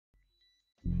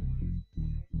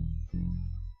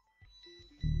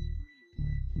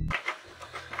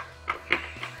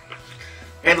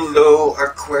Hello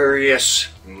Aquarius,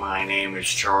 my name is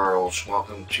Charles.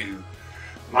 Welcome to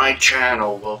my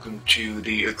channel. Welcome to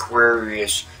the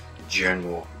Aquarius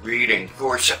general reading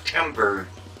for September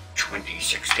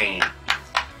 2016.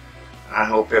 I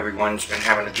hope everyone's been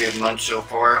having a good month so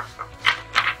far.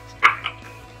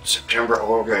 September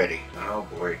already. Oh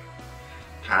boy.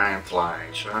 Time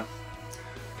flies, huh?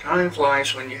 Time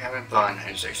flies when you're having fun,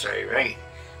 as they say, right?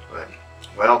 But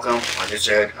welcome. Like I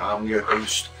said, I'm your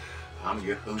host. I'm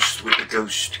your host with the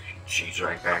ghost. She's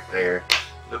right back there,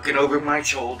 looking over my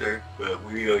shoulder. But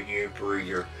we are here for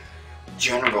your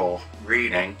general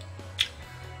reading.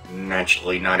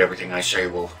 Naturally, not everything I say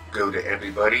will go to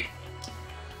everybody.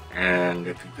 And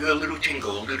if you feel a little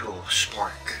tingle, a little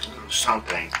spark, a little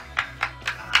something,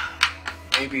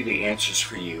 maybe the answer's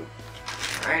for you.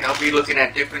 Alright, I'll be looking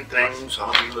at different things.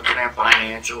 I'll be looking at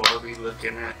financial. I'll be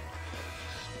looking at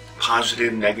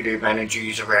positive, negative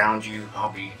energies around you.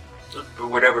 I'll be looking for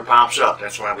whatever pops up.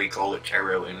 That's why we call it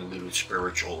tarot and a little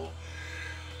spiritual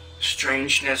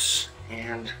strangeness.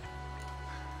 And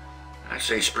I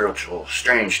say spiritual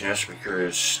strangeness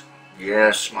because,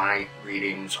 yes, my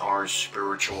readings are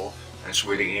spiritual. That's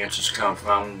where the answers come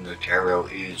from. The tarot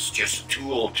is just a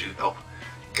tool to help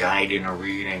guide in a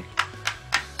reading.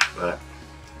 But,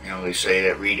 you know, they say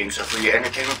that readings are for your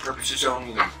entertainment purposes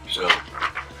only. So,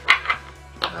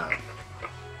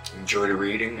 enjoy the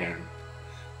reading and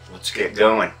let's get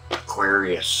going.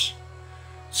 Aquarius,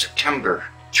 September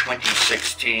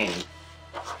 2016.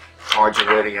 Cards are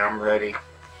ready, I'm ready.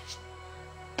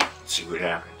 Let's see what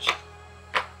happens.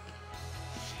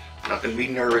 Nothing to be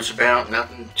nervous about,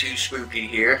 nothing too spooky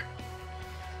here.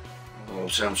 Although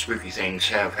some spooky things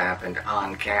have happened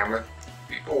on camera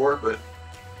before, but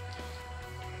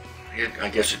I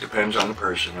guess it depends on the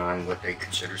person, on what they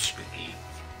consider spooky.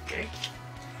 Okay?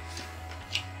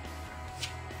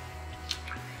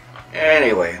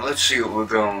 Anyway, let's see what we're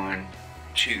going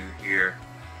to here.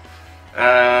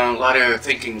 A lot of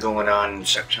thinking going on in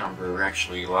September.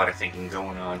 Actually, a lot of thinking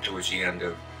going on towards the end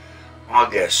of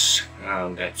August.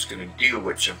 That's going to deal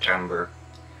with September.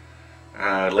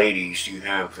 Ladies,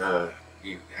 have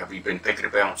you been thinking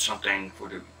about something for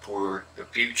the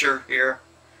future here?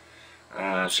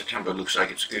 September looks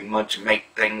like it's a good month to make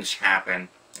things happen.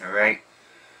 All right.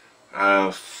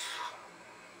 I'm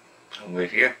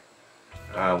with you.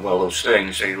 Well, those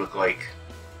things, they look like,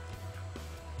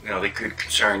 you know, they could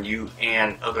concern you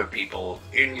and other people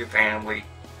in your family.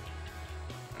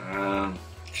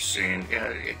 Saying, yeah,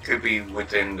 it could be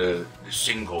within the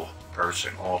single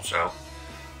person also.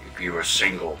 If you are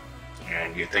single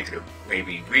and you're thinking of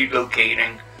maybe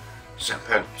relocating,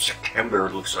 September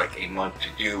looks like a month to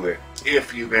do it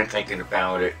if you've been thinking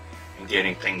about it and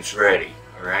getting things ready.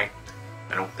 All right.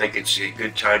 I don't think it's a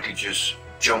good time to just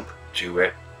jump to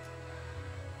it.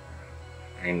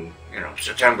 And, you know,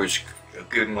 September's a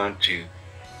good month to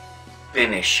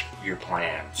finish your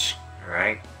plans,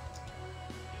 alright?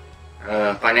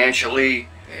 Financially,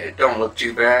 it don't look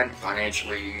too bad.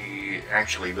 Financially, it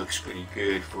actually looks pretty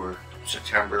good for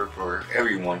September for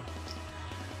everyone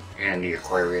in the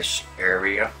Aquarius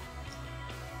area.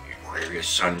 The Aquarius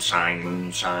sun sign,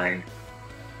 moon sign.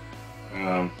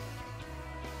 I'm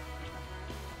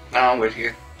with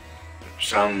you.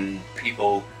 Some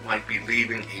people might be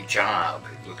leaving a job.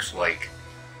 It looks like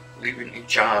leaving a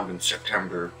job in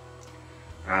September.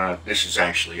 This is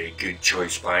actually a good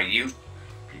choice by you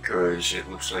because it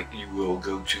looks like you will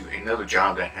go to another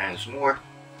job that has more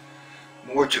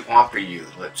to offer you.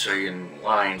 Let's say in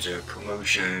lines of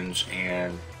promotions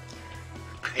and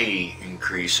pay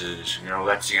increases. You know,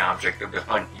 that's the object of the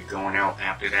hunt. You're going out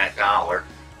after that dollar.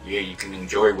 Yeah, you can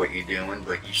enjoy what you're doing,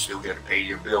 but you still got to pay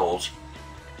your bills.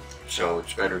 So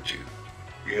it's better to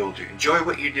be able to enjoy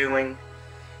what you're doing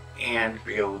and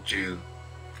be able to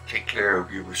take care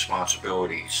of your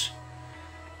responsibilities.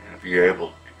 And if you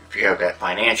have that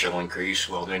financial increase,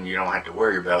 well, then you don't have to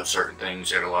worry about certain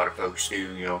things that a lot of folks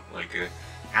do, you know, like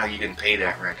how you can pay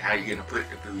that rent, how you're going to put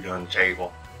the food on the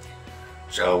table.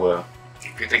 So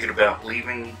if you're thinking about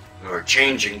leaving or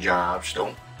changing jobs,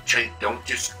 don't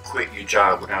just quit your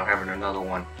job without having another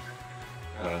one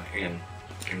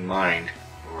in mind,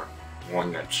 or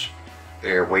one that's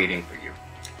there waiting for you.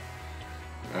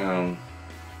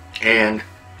 And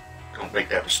don't make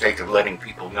that mistake of letting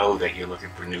people know that you're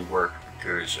looking for new work,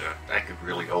 because that could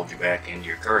really hold you back in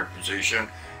your current position,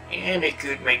 and it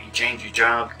could make you change your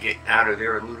job, get out of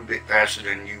there a little bit faster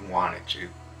than you wanted to.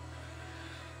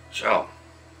 So,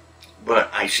 but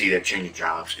I see that changing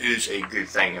jobs is a good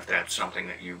thing if that's something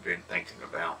that you've been thinking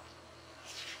about.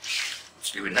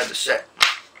 Let's do another set.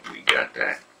 We got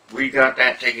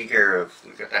that taken care of.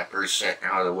 We got that first set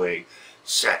out of the way.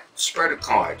 set. Spread of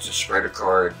cards. The spread of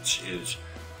cards is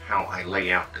how I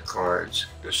lay out the cards.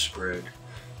 The spread.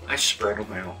 I spread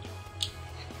them out.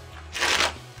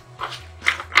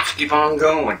 Let's keep on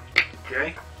going.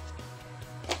 Okay?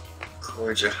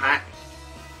 Cards are hot.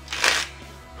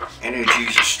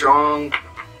 Energies are strong.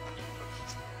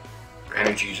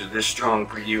 Energies are this strong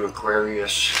for you,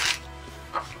 Aquarius.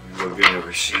 You're going to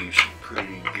receive some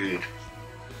pretty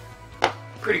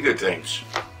good things.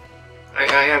 I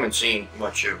haven't seen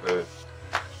much of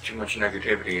too much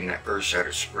negativity in that first set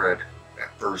of spread,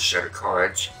 that first set of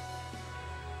cards.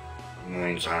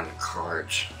 Mine's on the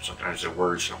cards. Sometimes the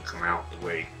words don't come out the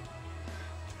way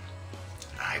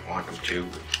I want them to.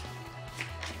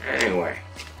 Anyway,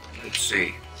 let's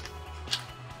see.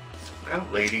 Well,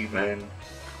 ladies, men,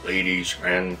 we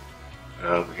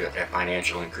got that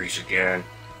financial increase again,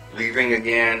 leaving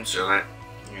again, so that,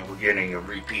 you know, we're getting a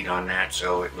repeat on that,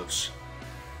 so it looks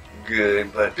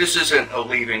good. But this isn't a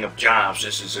leaving of jobs,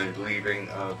 this is a leaving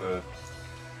of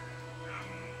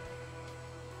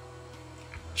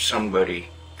somebody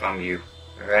from you,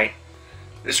 alright?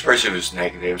 This person is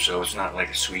negative, so it's not like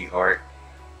a sweetheart,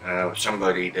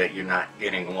 somebody that you're not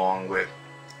getting along with.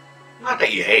 Not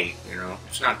that you hate, you know,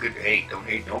 it's not good to hate, don't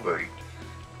hate nobody.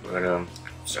 But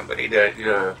somebody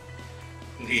that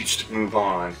needs to move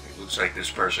on. It looks like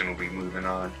this person will be moving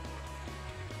on.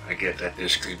 I get that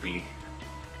this could be,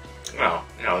 well,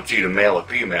 you know, it's either male or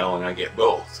female, and I get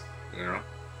both, you know.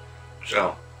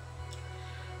 So,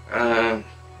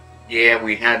 yeah,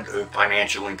 we had a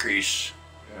financial increase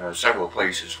several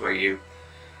places for you,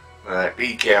 but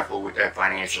be careful with that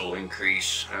financial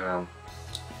increase.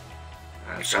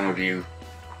 Some of you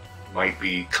might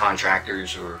be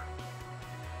contractors or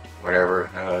whatever.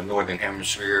 Northern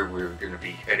Hemisphere, we're going to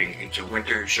be heading into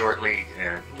winter shortly,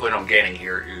 and what I'm getting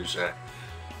here is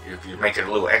if you're making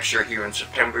a little extra here in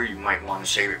September, you might want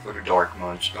to save it for the dark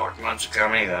months. Dark months are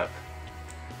coming up.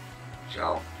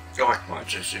 So, dark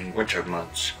months is in winter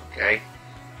months, okay?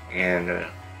 And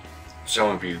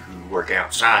some of you who work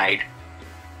outside,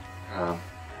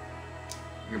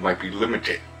 you might be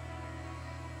limited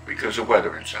because of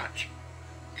weather and such,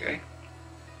 okay?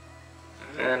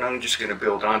 And I'm just going to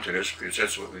build onto this because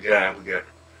that's what we got. We got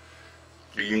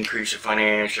the increase of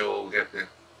financial, we got the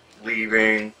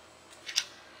leaving,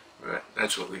 but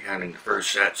that's what we had in the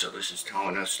first set, so this is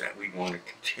telling us that we want to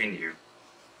continue.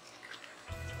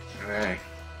 Alright.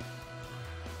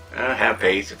 Have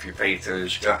faith. If your faith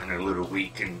has gotten a little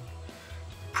weak in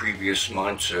previous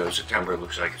months, September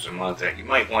looks like it's a month that you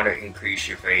might want to increase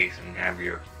your faith and have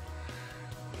your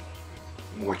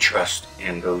more trust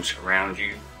in those around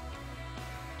you.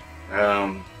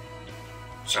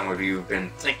 Some of you have been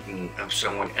thinking of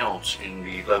someone else in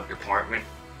the love department.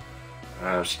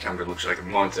 September looks like a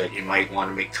month that you might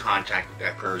want to make contact with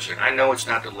that person. I know it's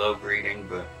not the love reading,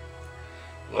 but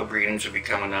love readings will be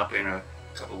coming up in a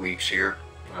couple weeks here,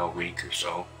 well, a week or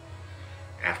so,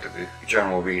 after the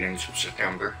general readings of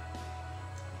September.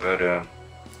 But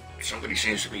somebody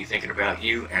seems to be thinking about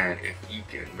you, and if you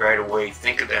can right away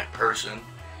think of that person,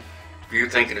 if you're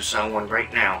thinking of someone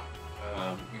right now,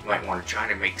 you might want to try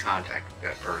to make contact with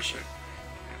that person.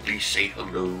 At least say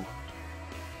hello.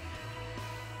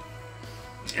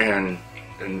 And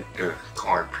then the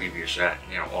card previous that,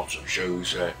 you know, also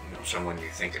shows that, you know, someone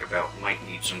you're thinking about might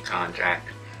need some contact.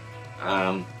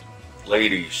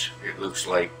 Ladies, it looks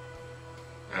like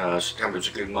September's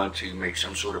a good month to make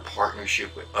some sort of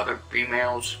partnership with other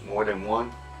females, more than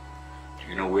one. Do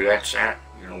you know where that's at?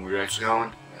 You know where that's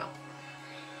going? Well,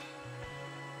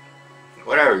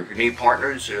 whatever, if you need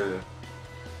partners,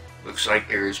 looks like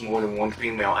there's more than one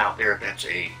female out there that's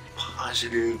a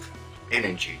positive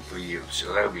energy for you,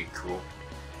 so that would be cool.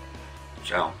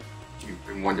 So, you've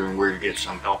been wondering where to get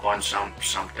some help on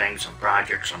something, some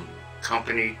project, some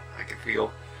company, I could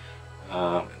feel.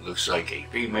 It looks like a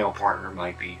female partner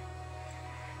might be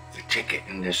the ticket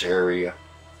in this area.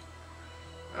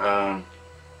 And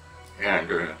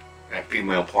that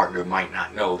female partner might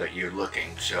not know that you're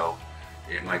looking, so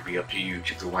it might be up to you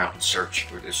to go out and search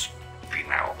for this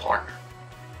female partner.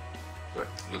 But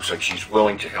it looks like she's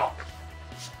willing to help.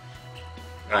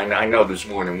 I know there's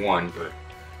more than one, but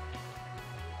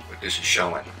this is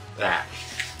showing that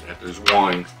there's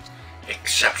one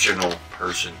exceptional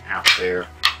person out there.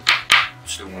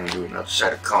 Still want to do another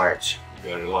set of cards. We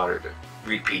got a lot of the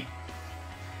repeat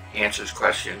answers,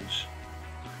 questions.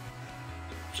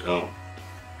 So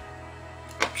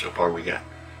far we got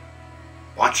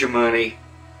watch your money.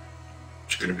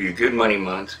 It's going to be a good money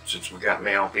month since we got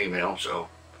male, female. So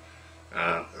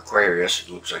Aquarius, it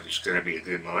looks like it's going to be a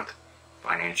good month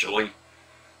financially.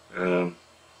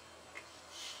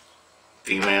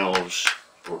 Females,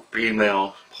 for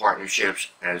female partnerships,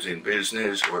 as in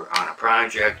business or on a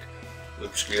project,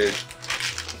 looks good.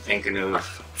 Thinking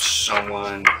of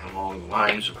someone along the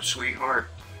lines of a sweetheart,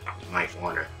 you might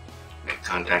want to make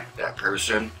contact with that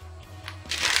person.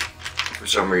 For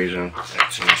some reason,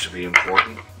 that seems to be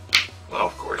important. Well,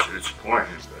 of course it is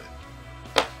important,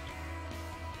 but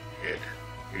it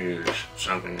is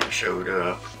something that showed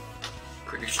up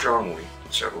pretty strongly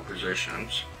in several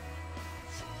positions.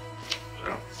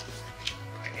 So,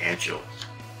 financial.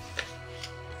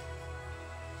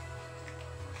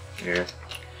 Yeah.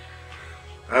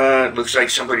 It looks like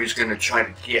somebody's going to try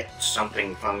to get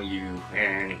something from you,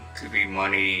 and it could be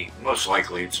money. Most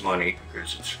likely it's money,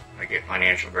 because I get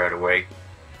financial right away.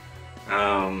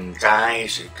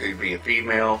 Guys, it could be a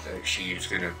female that she's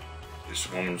going to, this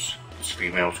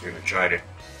female's going to try to get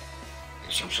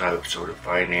some sort of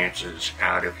finances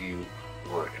out of you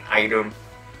or an item.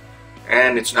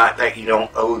 And it's not that you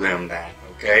don't owe them that,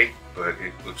 okay? But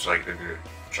it looks like they're going to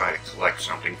try to collect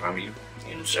something from you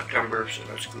in September, so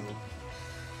that's cool.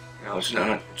 No,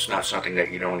 it's not something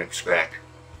that you don't expect.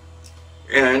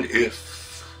 And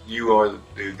if you are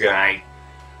the guy,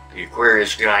 the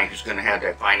Aquarius guy who's going to have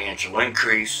that financial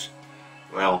increase,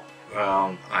 well,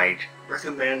 I'd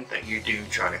recommend that you do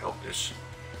try to help this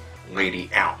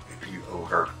lady out if you owe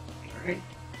her. Alright?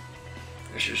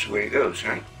 That's just the way it goes,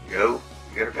 right? You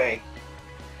gotta pay.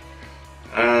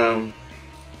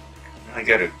 I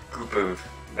got a group of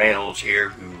males here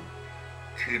who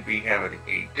could be having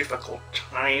a difficult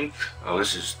time. Oh,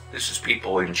 this is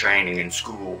people in training in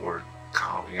school or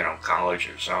college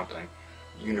or something,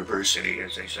 university,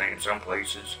 as they say in some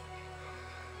places.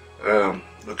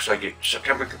 Looks like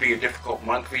September could be a difficult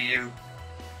month for you.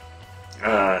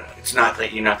 It's not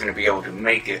that you're not going to be able to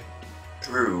make it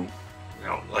through.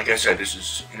 Like I said, this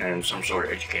is in some sort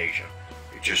of education.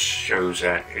 It just shows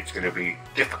that it's going to be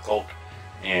difficult,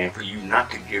 and for you not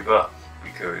to give up,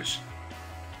 because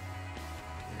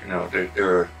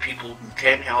there are people who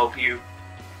can help you.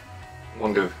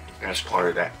 Wonder if that's part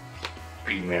of that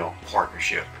female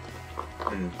partnership.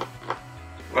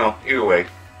 Well, either way,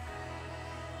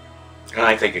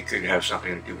 I think it could have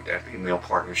something to do with that female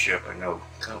partnership. I know,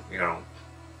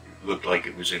 it looked like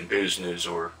it was in business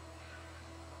or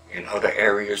in other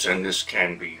areas, and this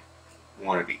can be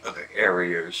one of the other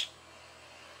areas.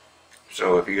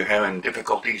 So if you're having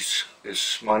difficulties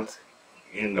this month,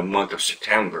 in the month of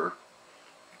September,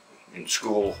 in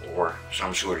school or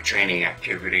some sort of training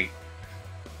activity,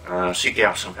 seek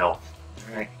out some help.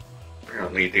 Alright?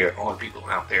 Apparently there are people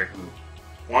out there who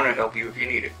want to help you if you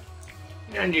need it.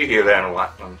 And you hear that a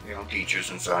lot from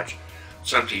teachers and such.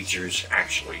 Some teachers,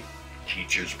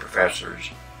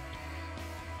 professors,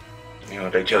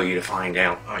 they tell you to find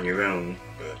out on your own,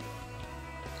 but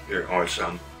there are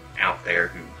some out there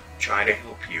who try to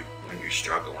help you when you're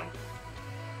struggling.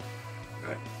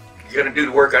 But you got to do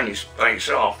the work by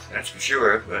yourself, that's for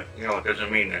sure, but it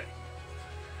doesn't mean that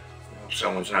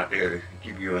someone's not there to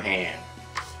give you a hand.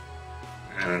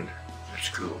 And that's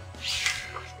cool.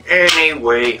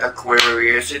 Anyway,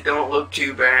 Aquarius, it don't look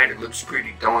too bad. It looks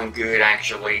pretty darn good,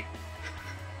 actually.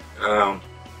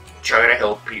 Try to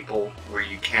help people where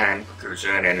you can, because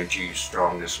that energy is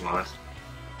strong this month.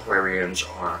 Aquarians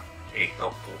are a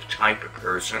helpful type of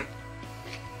person.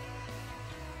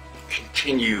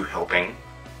 Continue helping.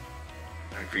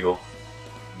 I feel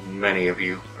many of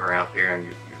you are out there and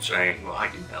you're saying, well, I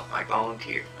can help, I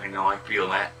volunteer. I know I feel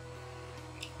that.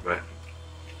 But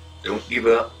don't give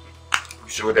up. Be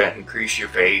sure that increase your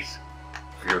faith.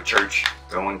 If you're a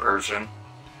church-going person,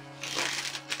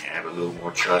 have a little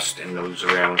more trust in those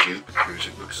around you, because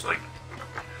it looks like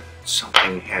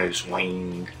something has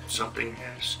waned, something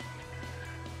has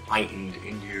lightened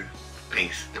in your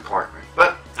faith department.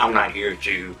 But I'm not here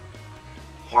to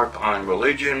harp on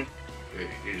religion. It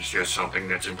is just something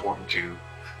that's important to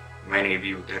many of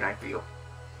you that I feel.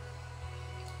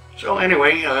 So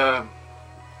anyway,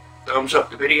 thumbs up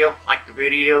the video, like the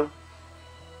video,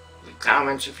 leave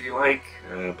comments if you like.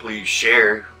 Please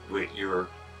share with your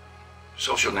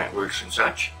social networks and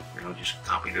such. Just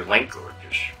copy the link or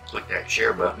just click that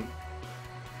share button.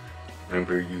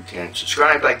 Remember, you can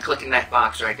subscribe by clicking that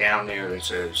box right down there that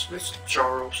says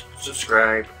MysticCharles,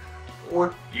 subscribe,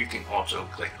 or you can also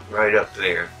click right up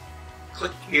there.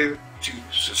 Click here to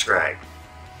subscribe.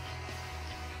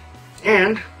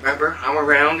 And remember, I'm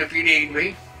around if you need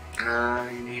me.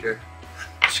 You need a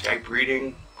Skype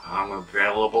reading, I'm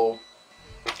available.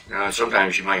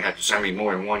 Sometimes you might have to send me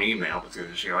more than one email,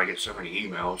 because I get so many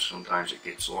emails, sometimes it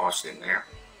gets lost in there.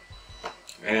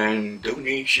 And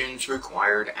donations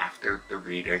required after the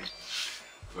reading.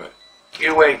 But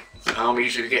Either way,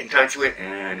 easy to get in touch with,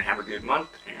 and have a good month,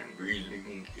 and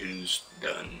reading is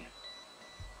done.